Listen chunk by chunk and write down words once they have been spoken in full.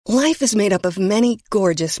Life is made up of many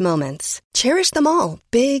gorgeous moments. Cherish them all,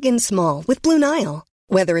 big and small, with Blue Nile.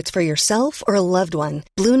 Whether it's for yourself or a loved one,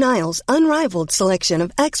 Blue Nile's unrivaled selection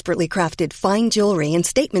of expertly crafted fine jewelry and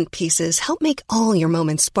statement pieces help make all your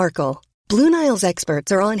moments sparkle. Blue Nile's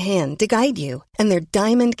experts are on hand to guide you, and their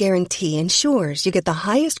diamond guarantee ensures you get the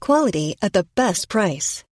highest quality at the best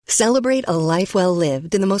price. Celebrate a life well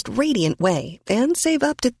lived in the most radiant way and save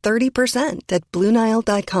up to 30% at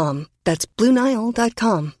BlueNile.com. That's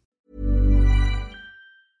BlueNile.com.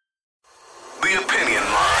 The Opinion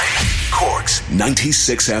Line. Cork's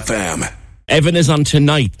 96 FM. Evan is on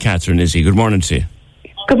tonight, Catherine, is he? Good morning to you.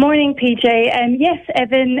 Good morning, PJ. Yes,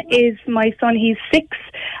 Evan is my son. He's 6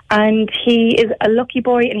 and he is a lucky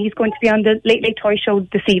boy, and he's going to be on the Late Late Toy Show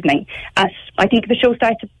this evening. I think the show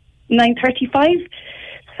starts at 9:35.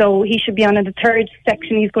 So he should be on in the third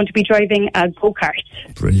section. He's going to be driving a go-kart.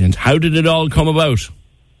 Brilliant. How did it all come about?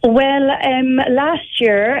 Well, last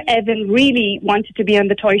year, Evan really wanted to be on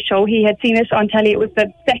the toy show. He had seen it on telly. It was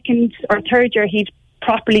the second or third year he'd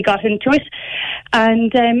properly got into it.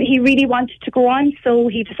 And he really wanted to go on, so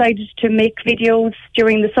he decided to make videos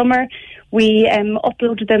during the summer. We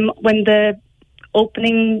uploaded them when the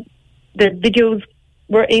videos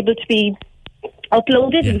were able to be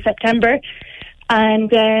uploaded in September. And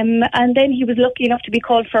then he was lucky enough to be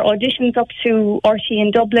called for auditions up to RT in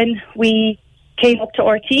Dublin. We came up to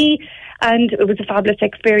RT, and it was a fabulous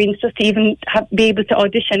experience just to even be able to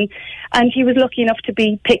audition. And he was lucky enough to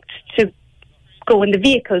be picked to go in the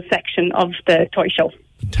vehicles section of the toy show.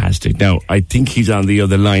 Fantastic. Now, I think he's on the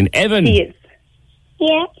other line. Evan? He is.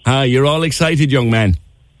 Yeah. You're all excited, young man?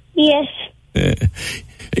 Yes.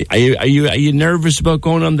 Are you nervous about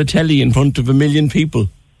going on the telly in front of 1 million people?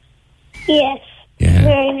 Yes. Yeah.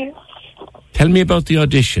 Very nervous. Tell me about the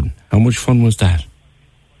audition. How much fun was that?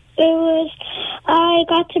 I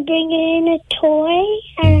got to bring in a toy,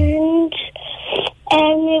 and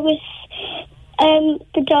it was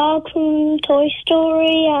the dog from Toy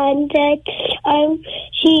Story, and there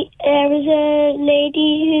was a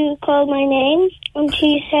lady who called my name, and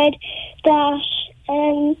she said that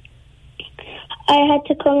I had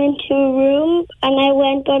to come into a room, and I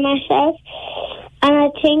went by myself. And I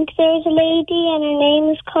think there was a lady, and her name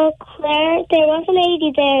was called Claire. There was a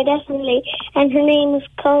lady there, definitely, and her name was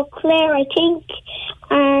called Claire, I think.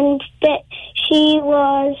 And she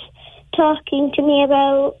was talking to me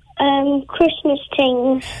about Christmas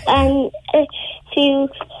things, and a few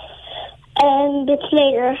bits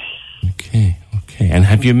later. Okay. And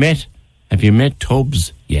have you met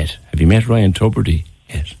Tubbs yet? Have you met Ryan Tubridy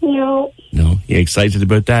yet? No. No? You excited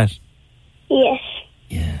about that? Yes.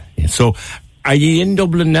 Yeah. So, are you in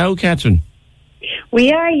Dublin now, Catherine?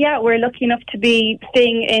 We are, yeah. We're lucky enough to be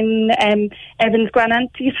staying in Evan's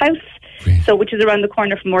grandauntie's house, which is around the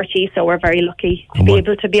corner from RT, so we're very lucky to be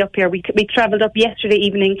able to be up here. We travelled up yesterday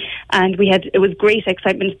evening, and it was great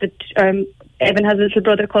excitement that Evan has a little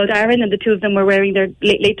brother called Aaron, and the two of them were wearing their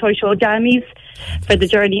Late Late Toy Show jammies for the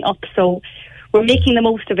journey up, so we're making the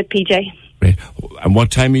most of it, PJ. Great. And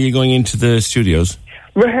what time are you going into the studios?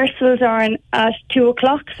 Rehearsals are at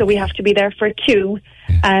 2:00, so we have to be there for 2,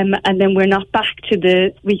 and then we're not back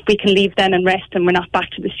to we can leave then and rest, and we're not back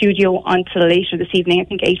to the studio until later this evening. I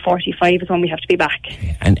think 8:45 is when we have to be back.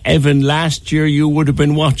 And Evan, last year you would have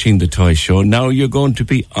been watching the toy show. Now you're going to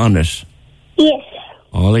be on it. Yes.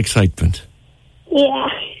 All excitement. Yeah.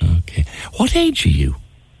 Okay. What age are you?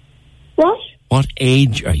 What? What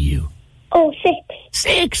age are you? Oh, 6.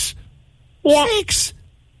 6? Yeah. 6?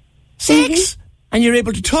 6? Mm-hmm. And you're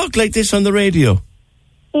able to talk like this on the radio?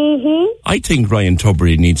 Mm-hmm. I think Ryan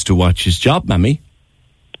Tubridy needs to watch his job, Mammy.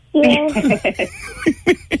 Yeah.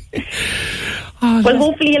 Well,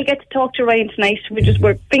 hopefully you'll get to talk to Ryan tonight.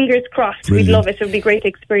 We're fingers crossed. Brilliant. We'd love it. It would be a great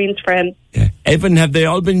experience for him. Yeah. Evan, have they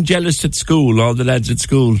all been jealous at school, all the lads at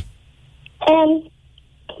school?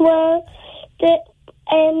 Well,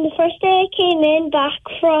 the first day I came in back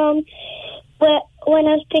from when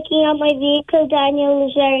I was picking up my vehicle, Daniel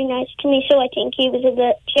was very nice to me, so I think he was a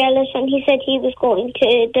bit jealous, and he said he was going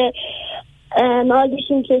to the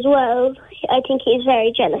auditions as well. I think he's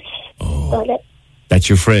very jealous about it. That's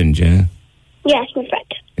your friend, yeah? Yes, my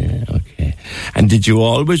friend. Yeah, okay. And did you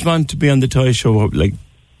always want to be on the toy show?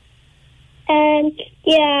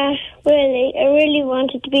 Yeah, really. I really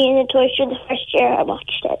wanted to be in the toy show the first year I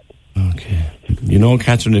watched it. Okay. You know,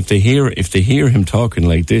 Catherine, if they hear him talking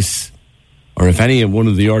like this, or if one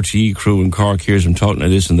of the RTE crew in Cork hears him talking like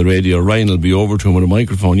this on the radio, Ryan will be over to him with a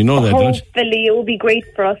microphone. You know that, don't you? Hopefully, it will be great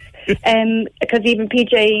for us. Because even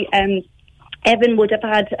PJ, Evan would have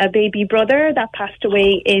had a baby brother that passed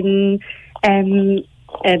away in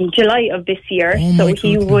July of this year. Oh, so my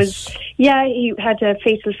he goodness. he had a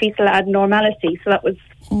fetal abnormality. So that was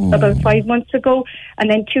about 5 months ago. And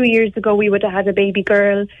then 2 years ago, we would have had a baby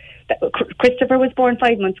girl. Christopher was born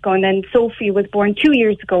 5 months ago, and then Sophie was born 2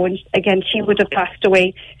 years ago, and again she would have passed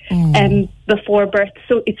away before birth.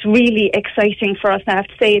 So it's really exciting for us. I have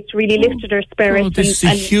to say, it's really lifted our spirits. Oh, this is a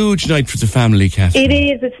huge night for the family, Catherine. It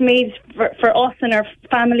is. It's made for us and our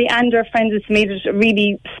family and our friends. It's made it a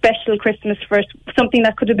really special Christmas for us. Something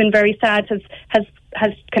that could have been very sad has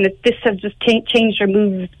just changed our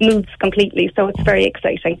moods completely. So it's very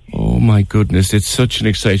exciting. Oh my goodness, it's such an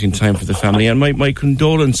exciting time for the family, and my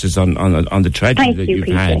condolences on the tragedy that you've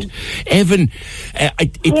had. Evan,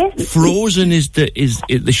 Yes. Frozen is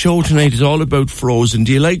the show tonight is all about Frozen.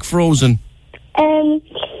 Do you like Frozen?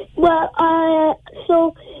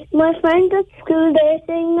 So my friends at school, they're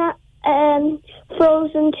saying that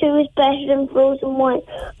Frozen 2 is better than Frozen 1,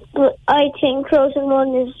 but I think Frozen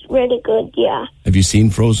 1 is really good, yeah. Have you seen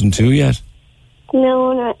Frozen 2 yet?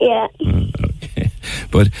 No, not yet. Okay.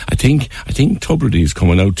 But I think Tubridy is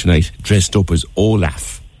coming out tonight dressed up as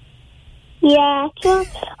Olaf. Yeah, that's what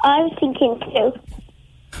I was thinking too.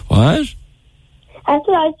 What? That's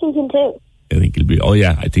what I was thinking too. I think it'll be. Oh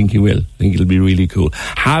yeah, I think he will. I think it'll be really cool.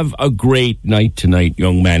 Have a great night tonight,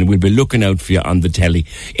 young man. We'll be looking out for you on the telly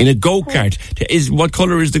in a go-kart. What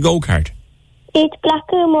colour is the go-kart? It's black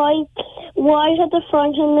and white. White at the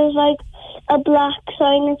front, and there's like a black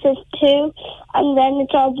sign that says 2, and then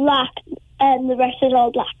it's all black, and the rest is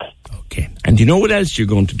all black. Okay. And do you know what else you're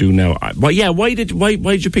going to do now? Why did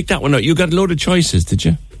you pick that one out? You got a load of choices, did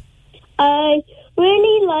you? I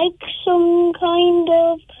really like some kind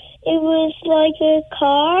of. It was like a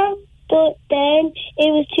car, but then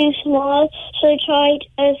it was too small, so I tried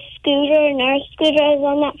a scooter, an Nurse scooter. I was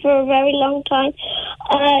on that for a very long time.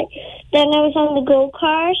 Then I was on the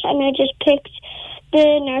go-kart, and I just picked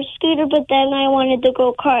the Nurse scooter, but then I wanted the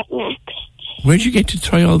go-kart next. Where'd you get to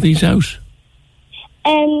try all these out?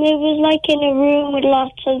 And it was like in a room with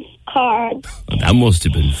lots of cars. That must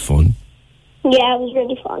have been fun. Yeah, it was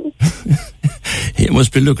really fun. You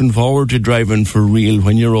must be looking forward to driving for real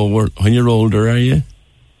when you're older, are you?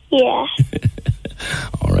 Yeah.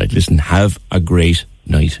 All right, listen, have a great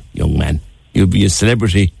night, young man. You'll be a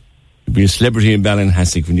celebrity. You'll be a celebrity in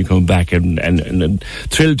Ballinhassig when you come back, and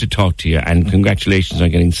thrilled to talk to you, and congratulations on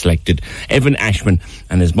getting selected. Evan Ashman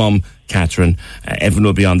and his mum, Catherine. Evan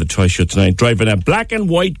will be on the Toy Show tonight, driving a black and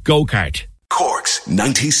white go-kart. Cork's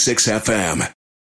 96 FM.